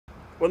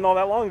Wasn't all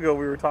that long ago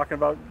we were talking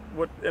about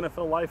what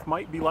NFL life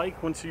might be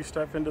like once you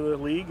step into the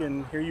league,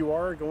 and here you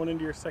are going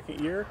into your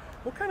second year.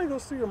 What kind of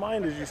goes through your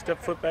mind as you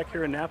step foot back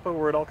here in Napa,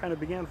 where it all kind of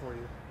began for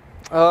you?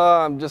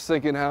 I'm just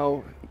thinking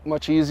how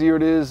much easier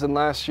it is than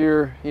last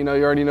year. You know,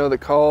 you already know the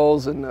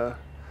calls, and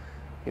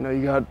you know,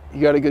 you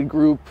got a good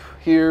group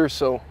here,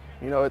 so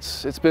you know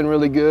it's been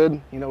really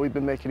good. You know, we've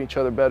been making each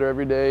other better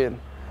every day, and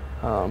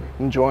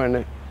enjoying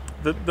it.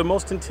 The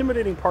most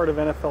intimidating part of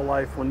NFL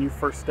life when you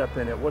first step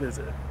in it, what is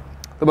it?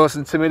 The most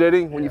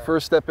intimidating when you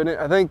first step in it,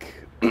 I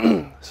think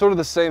sort of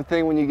the same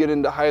thing when you get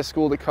into high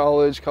school to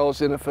college to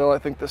NFL. I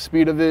think the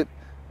speed of it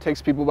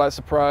takes people by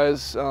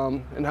surprise,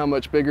 and how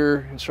much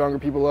bigger and stronger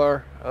people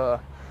are.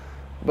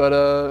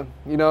 But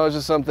you know, it's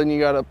just something you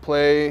got to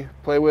play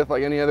with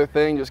like any other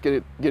thing. Just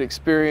get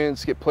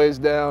experience, get plays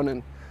down,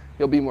 and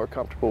you'll be more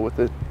comfortable with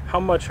it. How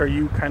much are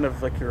you kind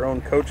of like your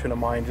own coach in a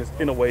mind, just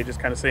in a way, just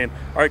kind of saying,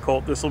 all right,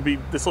 Colt, this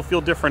will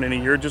feel different in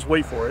a year. Just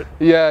wait for it.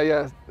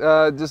 Yeah.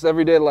 Just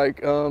every day,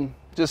 like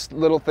just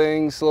little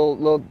things,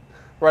 little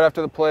right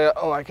after the play.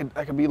 Oh, I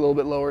could be a little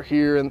bit lower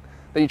here, and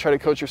then you try to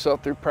coach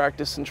yourself through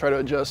practice and try to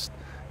adjust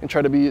and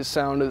try to be as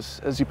sound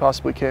as you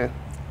possibly can.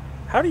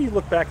 How do you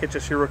look back at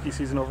just your rookie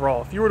season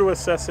overall? If you were to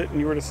assess it and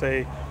you were to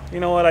say, you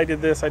know what, I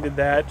did this, I did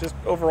that, just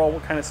overall,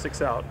 what kind of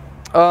sticks out?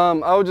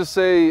 I would just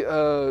say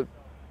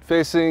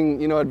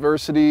facing, you know,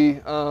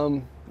 adversity.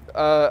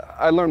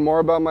 I learned more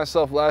about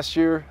myself last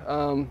year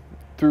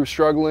through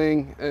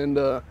struggling, and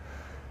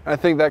I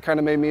think that kind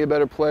of made me a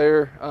better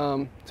player,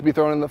 to be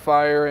thrown in the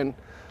fire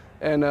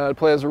and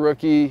play as a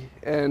rookie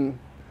and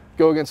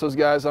go against those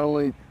guys, not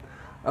only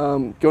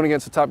going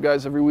against the top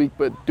guys every week,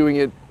 but doing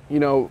it, you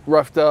know,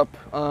 roughed up.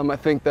 I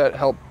think that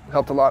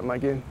helped a lot in my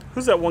game.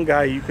 Who's that one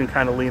guy you can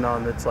kind of lean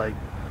on that's like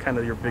kind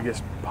of your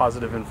biggest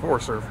positive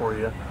enforcer for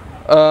you?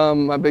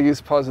 My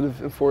biggest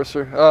positive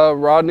enforcer,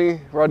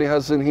 Rodney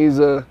Hudson.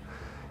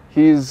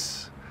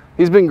 He's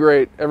been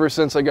great ever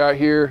since I got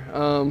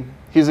here.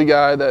 He's a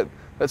guy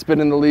that's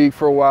been in the league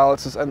for a while.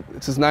 It's his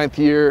 9th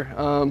year,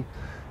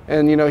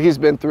 and you know, he's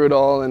been through it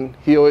all, and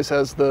he always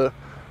has the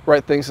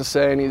right things to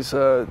say, and he's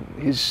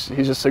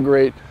just a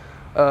great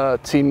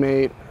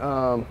teammate,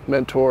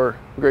 mentor,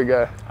 great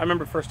guy. I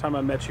remember the first time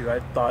I met you,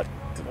 I thought,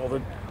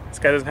 well, this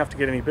guy doesn't have to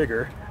get any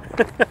bigger.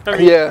 I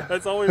mean, yeah,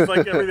 that's always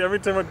like every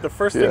time, like, the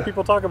first thing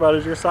people talk about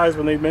is your size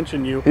when they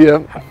mention you.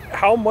 Yeah.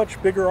 How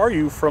much bigger are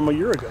you from a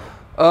year ago?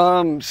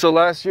 So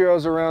last year I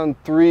was around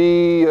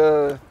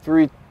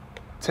 310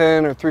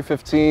 or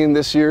 315.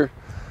 This year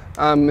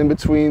I'm in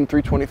between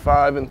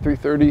 325 and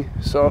 330,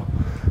 so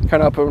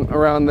kind of up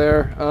around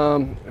there.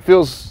 It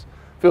feels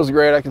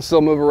great. I can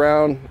still move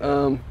around,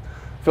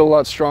 feel a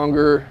lot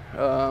stronger.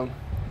 I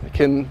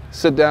can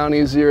sit down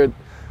easier. It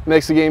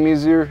makes the game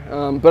easier,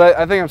 but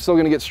I think I'm still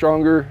going to get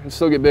stronger and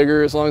still get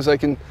bigger as long as I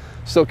can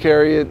still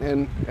carry it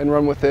and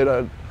run with it.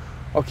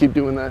 I'll keep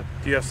doing that.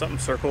 Do you have something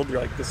circled?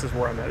 You're like, this is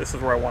where I'm at. This is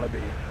where I want to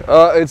be.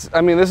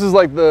 I mean, this is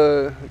like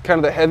the kind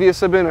of the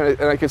heaviest I've been,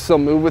 and I can still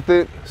move with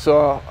it.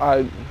 So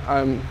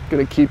I'm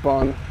gonna keep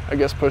on, I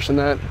guess, pushing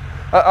that.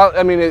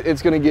 I mean,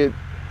 it's gonna get,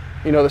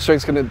 you know, the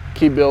strength's gonna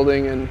keep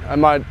building, and I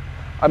might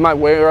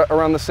weigh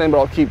around the same, but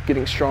I'll keep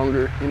getting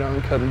stronger, you know,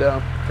 and cutting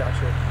down.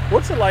 Gotcha.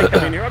 What's it like?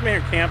 I mean, you're up in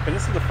your camp, and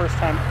this is the first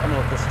time. I don't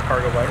know if this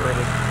car go by or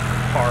this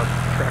car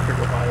tractor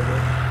go by with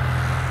it.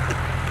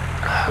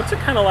 What's it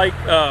kind of like?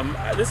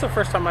 This is the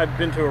first time I've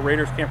been to a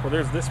Raiders camp where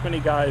there's this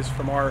many guys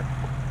from our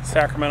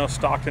Sacramento,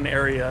 Stockton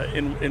area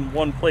in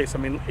one place. I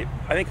mean,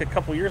 I think a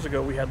couple years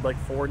ago we had like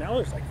 4. Now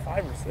there's like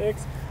 5 or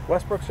 6.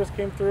 Westbrook's just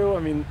came through. I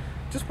mean,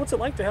 just what's it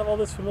like to have all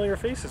these familiar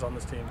faces on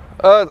this team?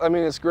 I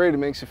mean, it's great. It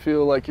makes you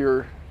feel like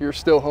you're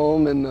still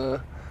home, and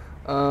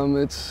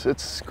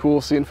it's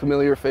cool seeing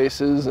familiar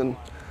faces. And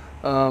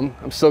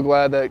I'm so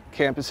glad that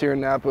camp is here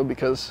in Napa,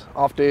 because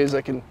off days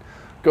I can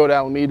go to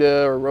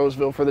Alameda or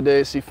Roseville for the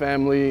day, see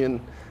family,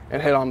 and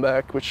head on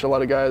back, which a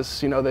lot of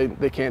guys, you know,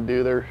 they can't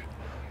do. They're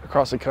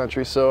across the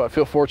country. So I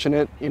feel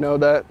fortunate, you know,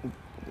 that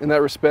in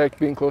that respect,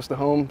 being close to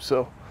home.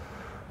 So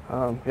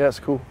yeah, it's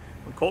cool.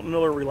 When Kolton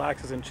Miller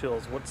relaxes and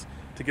chills, what's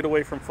to get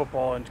away from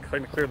football and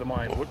kind of clear the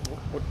mind?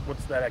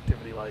 What's that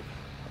activity like?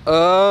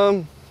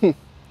 Yeah,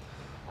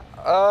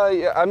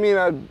 I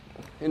mean,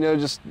 you know,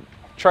 just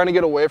trying to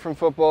get away from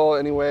football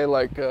anyway,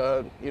 like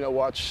you know,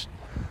 watch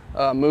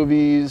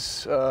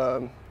movies,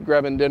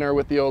 grabbing dinner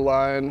with the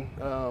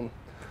O-line,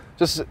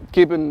 just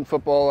keeping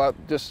football out,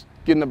 just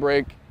getting a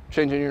break,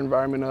 changing your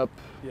environment up.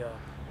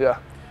 Yeah.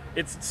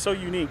 It's so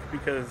unique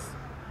because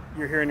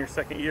you're here in your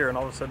second year, and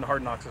all of a sudden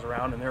Hard Knocks is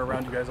around, and they're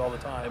around you guys all the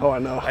time. Oh, I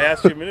know. I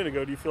asked you a minute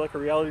ago, do you feel like a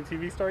reality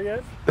TV star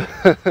yet?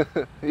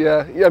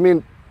 Yeah. I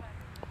mean,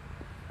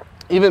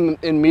 even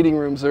in meeting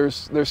rooms,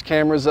 there's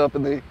cameras up,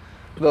 and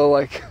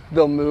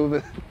they'll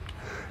move.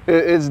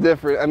 It's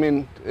different. I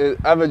mean,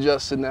 I've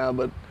adjusted now,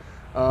 but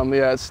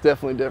yeah, it's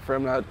definitely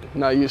different. I'm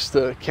not used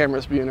to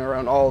cameras being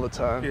around all the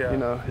time. Yeah. You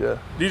know. Yeah.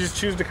 Do you just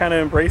choose to kind of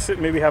embrace it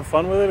and maybe have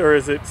fun with it, or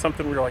is it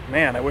something where you're like,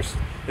 man, I wish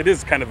it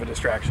is kind of a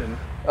distraction?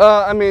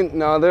 I mean,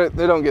 no,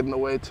 they don't get in the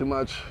way too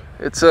much.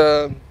 It's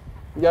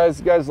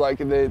guys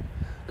like it.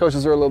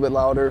 Coaches are a little bit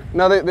louder.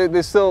 Now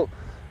they still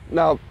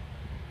now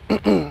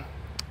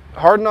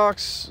Hard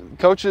Knocks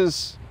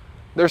coaches,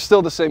 they're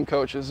still the same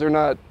coaches. They're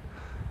not.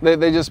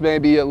 They just may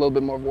be a little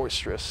bit more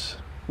boisterous.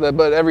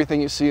 But everything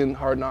you see in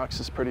Hard Knocks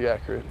is pretty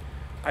accurate.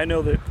 I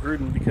know that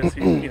Gruden, because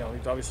he's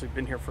obviously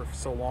been here for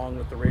so long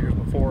with the Raiders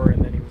before,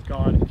 and then he was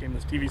gone and became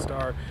this TV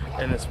star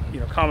and this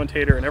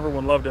commentator, and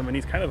everyone loved him. And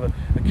he's kind of a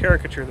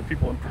caricature that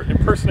people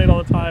impersonate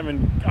all the time.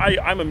 And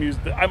I'm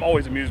amused. I'm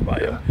always amused by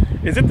him.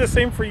 Is it the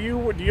same for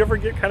you? Do you ever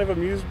get kind of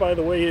amused by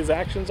the way his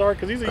actions are?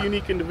 Because he's a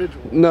unique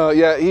individual. No,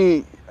 yeah,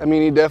 he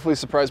definitely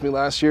surprised me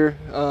last year.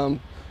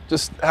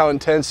 Just how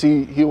intense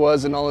he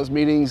was in all his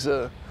meetings.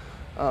 You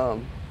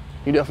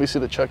definitely see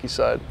the Chucky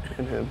side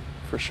in him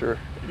for sure.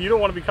 You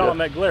don't want to be caught on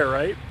that glare,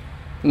 right?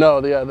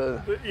 No, yeah,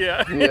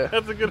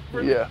 that's a good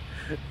word. Yeah.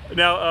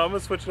 Now I'm gonna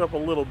switch it up a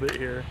little bit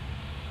here.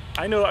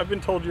 I know I've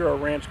been told you're a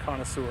ranch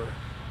connoisseur.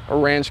 A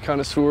ranch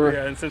connoisseur.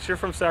 Yeah, and since you're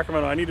from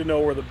Sacramento, I need to know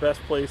where the best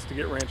place to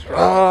get ranch dressing.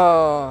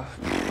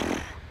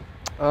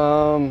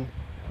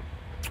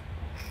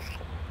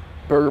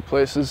 Burger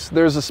places.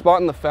 There's a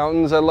spot in the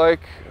Fountains I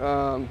like.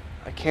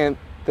 I can't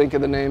think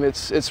of the name.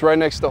 It's right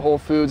next to Whole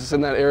Foods. It's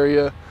in that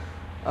area.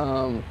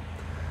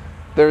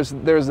 There's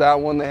that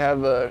one. They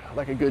have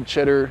like a good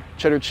cheddar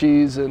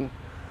cheese, and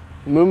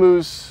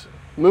Mumu's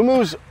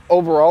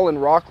overall in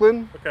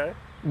Rockland. Okay.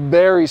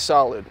 Very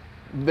solid,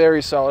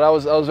 very solid. I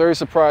was very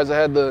surprised. I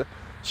had the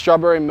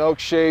strawberry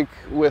milkshake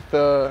with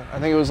I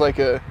think it was like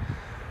a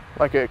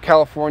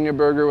California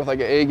burger with like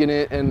an egg in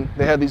it, and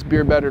they had these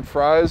beer battered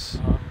fries,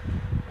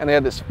 and they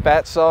had this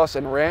fat sauce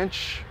and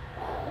ranch.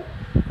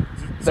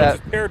 So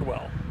it's paired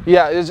well.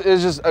 Yeah, it's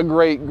just a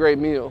great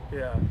meal.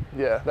 Yeah.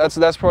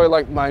 That's probably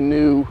like my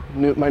new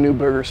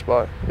burger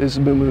spot is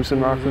Mumu's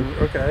in Rockland.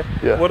 Okay.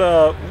 Yeah.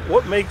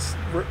 What makes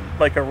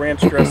like a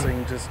ranch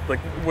dressing? Just like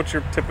what's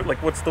your typical,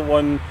 like what's the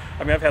one?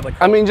 I mean, I've had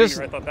like. I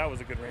thought that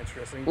was a good ranch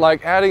dressing.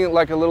 Like adding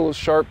like a little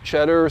sharp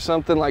cheddar or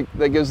something like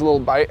that gives a little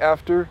bite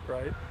after.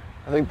 Right.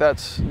 I think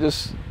that's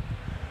just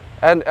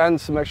add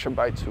some extra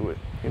bite to it.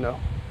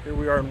 Here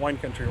we are in wine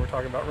country. We're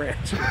talking about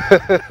ranch.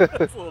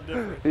 That's a little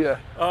different. Yeah.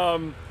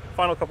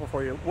 Final couple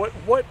for you.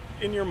 What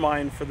in your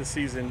mind for the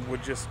season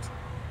would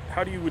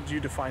you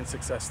define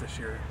success this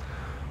year?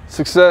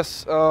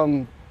 Success. I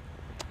mean,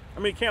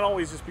 it can't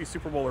always just be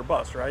Super Bowl or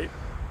bust, right?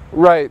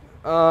 Right.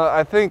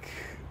 I think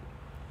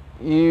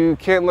you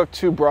can't look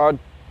too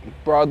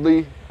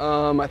broadly.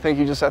 I think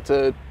you just have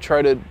to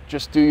try to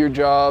just do your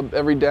job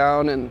every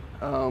down, and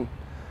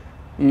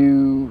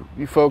you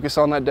focus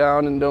on that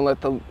down and don't let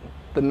the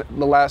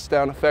last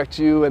down affect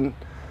you, and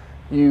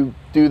you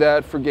do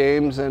that for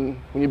games, and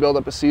when you build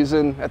up a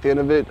season, at the end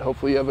of it,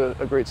 hopefully you have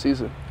a great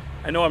season.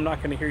 I know I'm not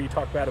going to hear you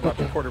talk bad about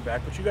the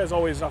quarterback, but you guys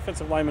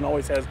offensive lineman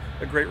always has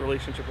a great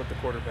relationship with the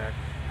quarterback.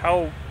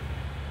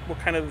 What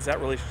kind of is that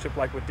relationship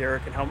like with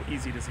Derek, and how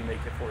easy does he make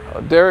it for you?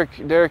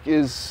 Derek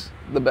is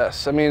the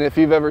best. I mean, if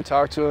you've ever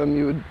talked to him,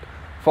 you would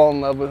fall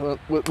in love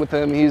with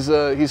him. He's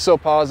so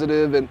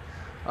positive and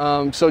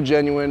so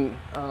genuine.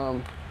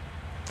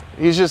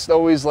 He's just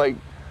always like,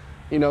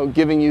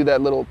 giving you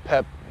that little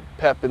pep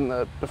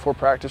before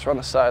practice or on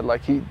the side.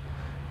 Like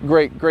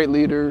great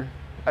leader.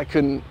 I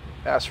couldn't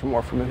ask for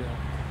more from him. Yeah.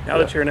 Now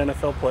that you're an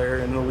NFL player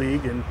in the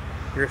league and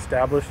you're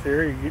established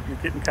here, you're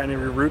getting kind of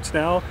your roots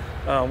now.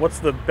 What's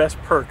the best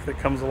perk that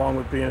comes along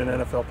with being an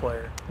NFL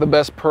player? The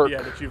best perk?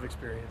 Yeah, that you've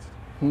experienced.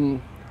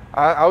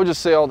 I would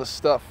just say all the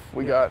stuff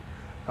we got.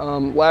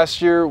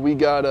 Last year we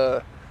got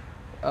a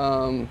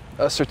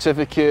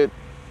certificate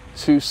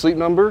to Sleep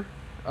Number.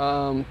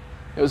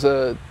 It was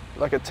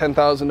like a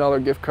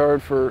 $10,000 gift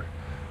card for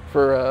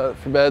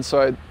bed,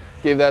 so I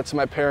gave that to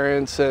my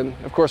parents, and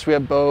of course we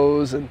have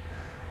Bose and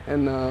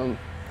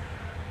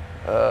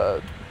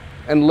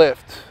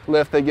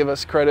Lyft. They give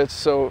us credits,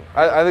 so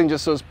I think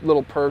just those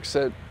little perks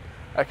that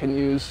I can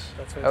use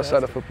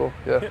outside of football.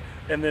 Yeah.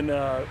 And then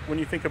when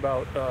you think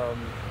about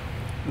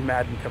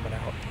Madden coming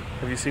out,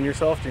 have you seen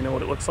yourself? Do you know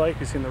what it looks like?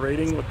 Have you seen the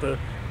rating? What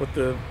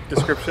the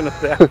description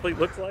of the athlete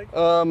looks like?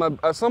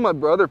 I saw my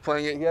brother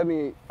playing it. He had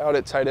me out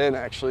at tight end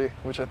actually,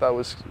 which I thought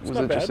was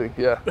interesting. Bad.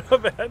 Yeah.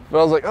 Not bad. But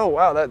I was like, oh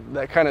wow,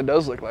 that kind of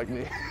does look like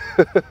me.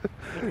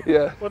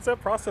 Yeah. What's that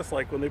process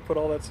like when they put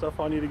all that stuff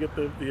on you to get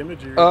the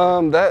imagery?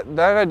 That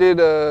I did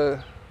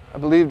I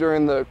believe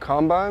during the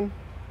combine.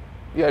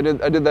 Yeah, I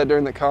did that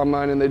during the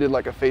combine, and they did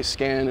like a face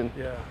scan, and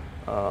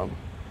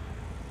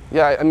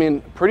yeah, I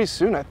mean pretty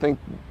soon I think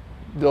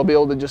they'll be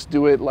able to just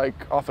do it like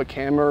off a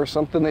camera or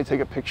something. They take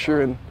a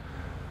picture and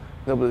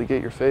they'll be able to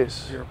get your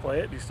face. Do you ever play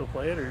it? Do you still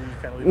play it, or you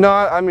kind of leave No,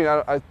 it? I mean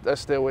I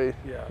stay away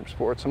from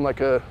sports. I'm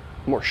like a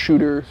more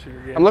shooter.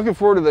 Yeah. I'm looking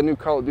forward to the new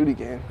Call of Duty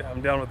game. Yeah,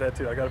 I'm down with that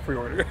too. I got a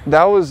pre-order.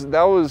 That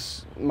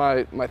was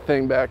my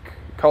thing back.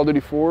 Call of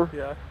Duty 4.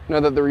 Yeah. Now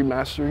that they're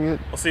remastering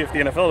it. We'll see if the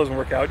NFL doesn't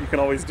work out. You can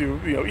always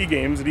do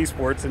e-games and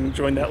esports and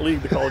join that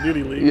league, the Call of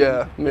Duty league.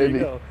 Yeah, maybe.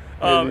 Maybe.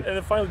 And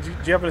then finally,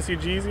 did you happen to see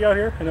Jeezy out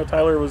here? I know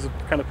Tyler was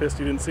kind of pissed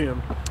you didn't see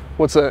him.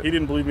 What's that? He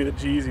didn't believe me that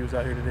Jeezy was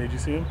out here today. Did you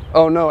see him?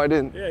 Oh no, I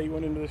didn't. Yeah, he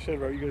went into the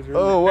shed right. You guys were.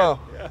 Oh wow.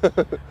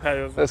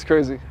 Yeah. That's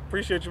crazy.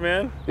 Appreciate you,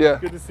 man. Yeah.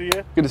 Good to see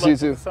you. Good to see you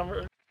too.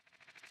 Summer.